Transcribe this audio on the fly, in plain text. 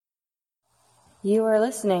You are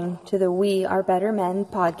listening to the We Are Better Men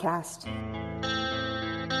podcast.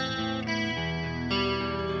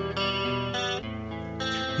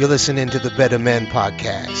 You're listening to the Better Men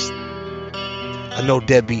podcast, a No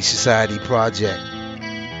Deadbeat Society project.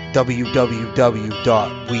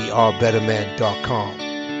 www.wearebettermen.com.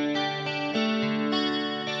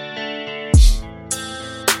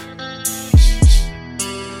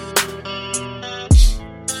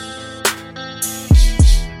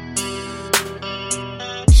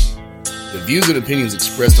 The views and opinions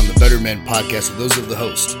expressed on the Better Men podcast are those of the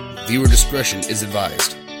host. Viewer discretion is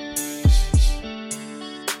advised.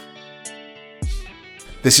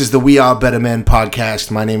 This is the We Are Better Men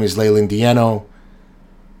podcast. My name is Leyland Dieno.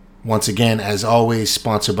 Once again, as always,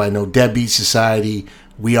 sponsored by No Deadbeat Society,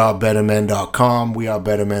 wearebettermen.com. We Are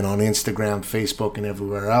Better Men on Instagram, Facebook, and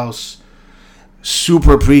everywhere else.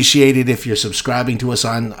 Super appreciated if you're subscribing to us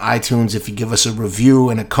on iTunes, if you give us a review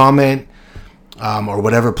and a comment, or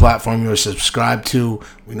whatever platform you're subscribed to.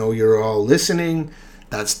 We know you're all listening.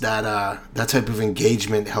 That type of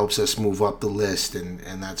engagement helps us move up the list,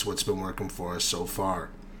 and that's what's been working for us so far.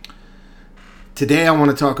 Today I want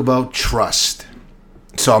to talk about trust.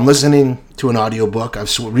 So I'm listening to an audiobook. I've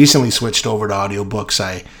recently switched over to audiobooks.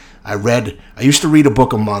 I used to read a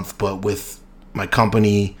book a month, but with my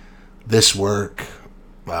company, this work,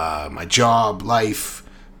 my job, life,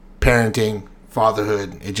 parenting,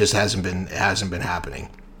 fatherhood, it just hasn't been happening.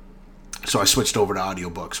 So I switched over to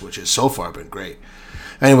audiobooks, which has so far been great.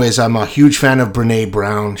 Anyways, I'm a huge fan of Brené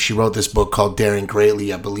Brown. She wrote this book called Daring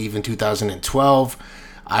Greatly, I believe in 2012.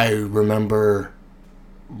 I remember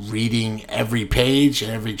reading every page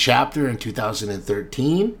and every chapter in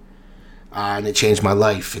 2013. And it changed my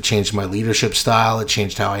life. It changed my leadership style. It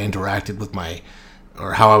changed how I interacted with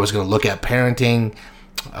how I was going to look at parenting,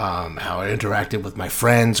 how I interacted with my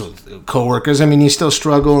friends, with coworkers. I mean, you still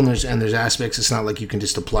struggle, and there's aspects. It's not like you can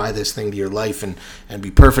just apply this thing to your life and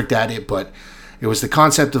be perfect at it, but it was the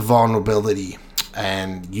concept of vulnerability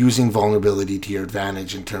and using vulnerability to your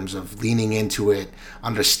advantage in terms of leaning into it,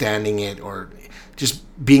 understanding it, or just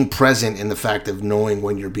being present in the fact of knowing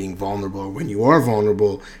when you're being vulnerable or when you are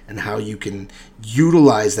vulnerable, and how you can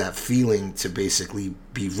utilize that feeling to basically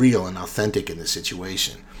be real and authentic in the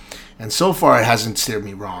situation. And so far, it hasn't steered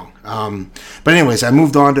me wrong. But anyways, I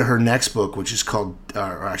moved on to her next book, which is called,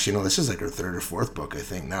 or actually, no, this is like her third or fourth book, I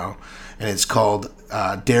think now. And it's called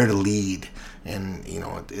Dare to Lead. And, you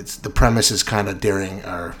know, it's the premise is kind of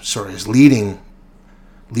leading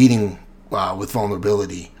with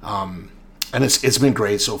vulnerability. And it's been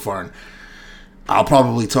great so far. And I'll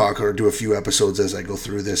probably talk or do a few episodes as I go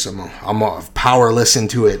through this. I'm a power listen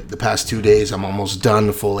to it the past 2 days. I'm almost done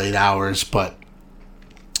the full 8 hours, but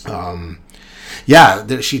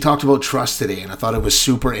she talked about trust today, and I thought it was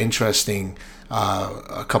super interesting,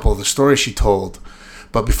 a couple of the stories she told.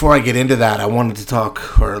 But before I get into that, I wanted to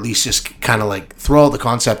talk, or at least just kind of like throw out the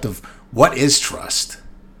concept of what is trust?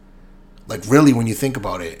 Like, really, when you think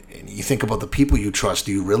about it, and you think about the people you trust,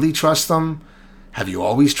 do you really trust them? Have you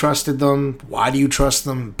always trusted them? Why do you trust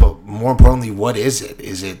them? But more importantly, what is it?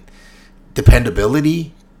 Is it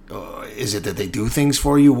dependability? Is it that they do things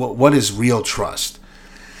for you? What is real trust?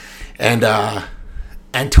 And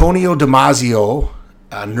Antonio Damasio,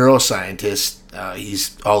 a neuroscientist,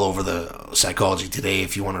 he's all over the Psychology Today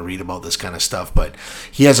if you want to read about this kind of stuff, but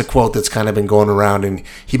he has a quote that's kind of been going around, and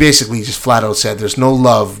he basically just flat out said, there's no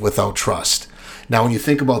love without trust. Now, when you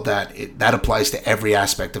think about that, that applies to every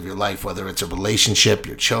aspect of your life, whether it's a relationship,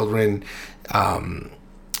 your children,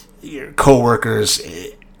 your coworkers,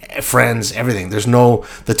 friends, everything.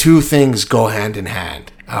 The two things go hand in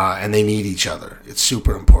hand, and they need each other. It's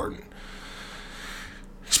super important,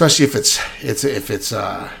 especially if it's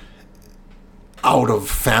out of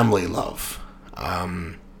family love.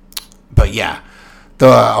 But yeah,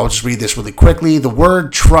 I'll just read this really quickly. The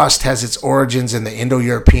word trust has its origins in the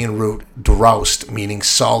Indo-European root droust, meaning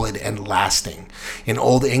solid and lasting. In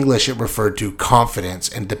Old English, it referred to confidence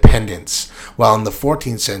and dependence, while in the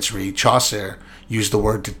 14th century, Chaucer used the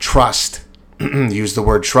word trust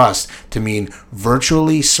to mean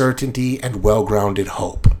virtually certainty and well-grounded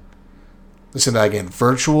hope. Listen to that again.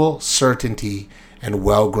 Virtual certainty and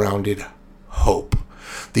well-grounded hope.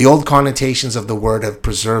 The old connotations of the word have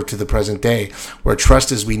preserved to the present day, where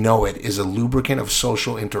trust as we know it is a lubricant of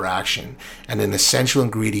social interaction and an essential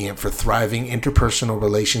ingredient for thriving interpersonal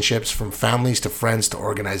relationships, from families to friends to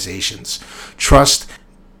organizations. Trust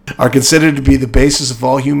are considered to be the basis of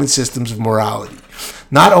all human systems of morality.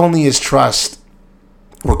 Not only is trust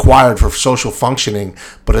required for social functioning,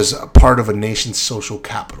 but as a part of a nation's social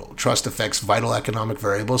capital. Trust affects vital economic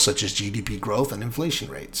variables such as GDP growth and inflation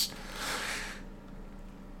rates.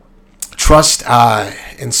 Trust,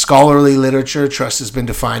 in scholarly literature, trust has been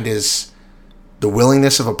defined as the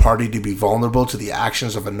willingness of a party to be vulnerable to the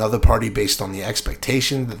actions of another party based on the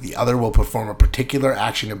expectation that the other will perform a particular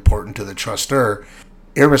action important to the trustor,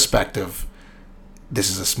 irrespective, this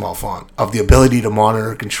is a small font, of the ability to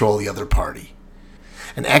monitor and control the other party.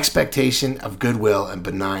 An expectation of goodwill and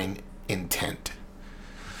benign intent.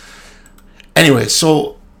 Anyway,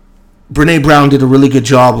 so Brene Brown did a really good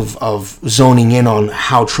job of zoning in on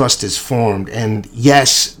how trust is formed. And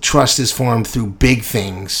yes, trust is formed through big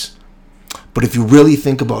things. But if you really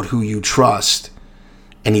think about who you trust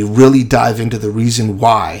and you really dive into the reason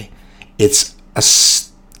why, it's a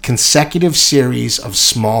consecutive series of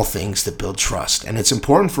small things that build trust. And it's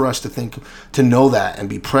important for us to know that and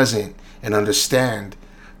be present and understand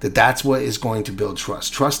that that's what is going to build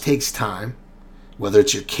trust. Trust takes time, whether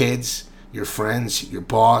it's your kids, your friends, your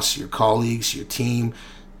boss, your colleagues, your team,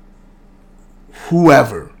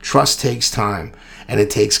 whoever. Trust takes time, and it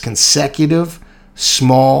takes consecutive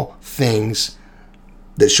small things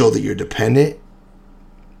that show that you're dependent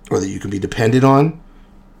or that you can be depended on.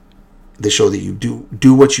 They show that you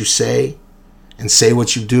do what you say and say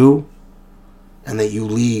what you do, and that you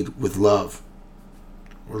lead with love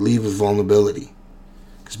or lead with vulnerability.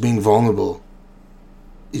 Because being vulnerable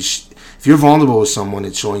is, if you're vulnerable with someone,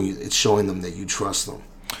 it's showing them that you trust them.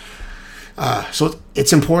 So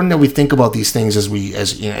it's important that we think about these things as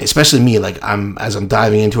especially me, as I'm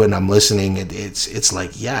diving into it and I'm listening, it's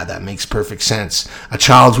like, yeah, that makes perfect sense. A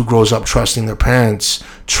child who grows up trusting their parents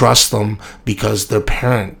trusts them because their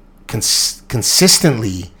parent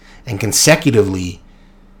consistently and consecutively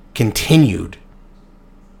continued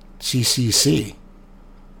to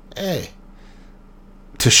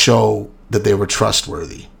show that they were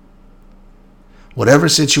trustworthy. Whatever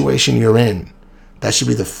situation you're in, that should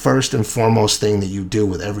be the first and foremost thing that you do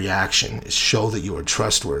with every action, is show that you are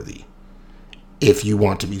trustworthy if you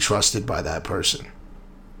want to be trusted by that person.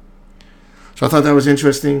 So I thought that was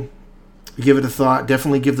interesting. Give it a thought.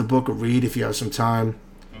 Definitely give the book a read if you have some time.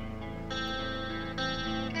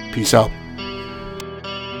 Peace out.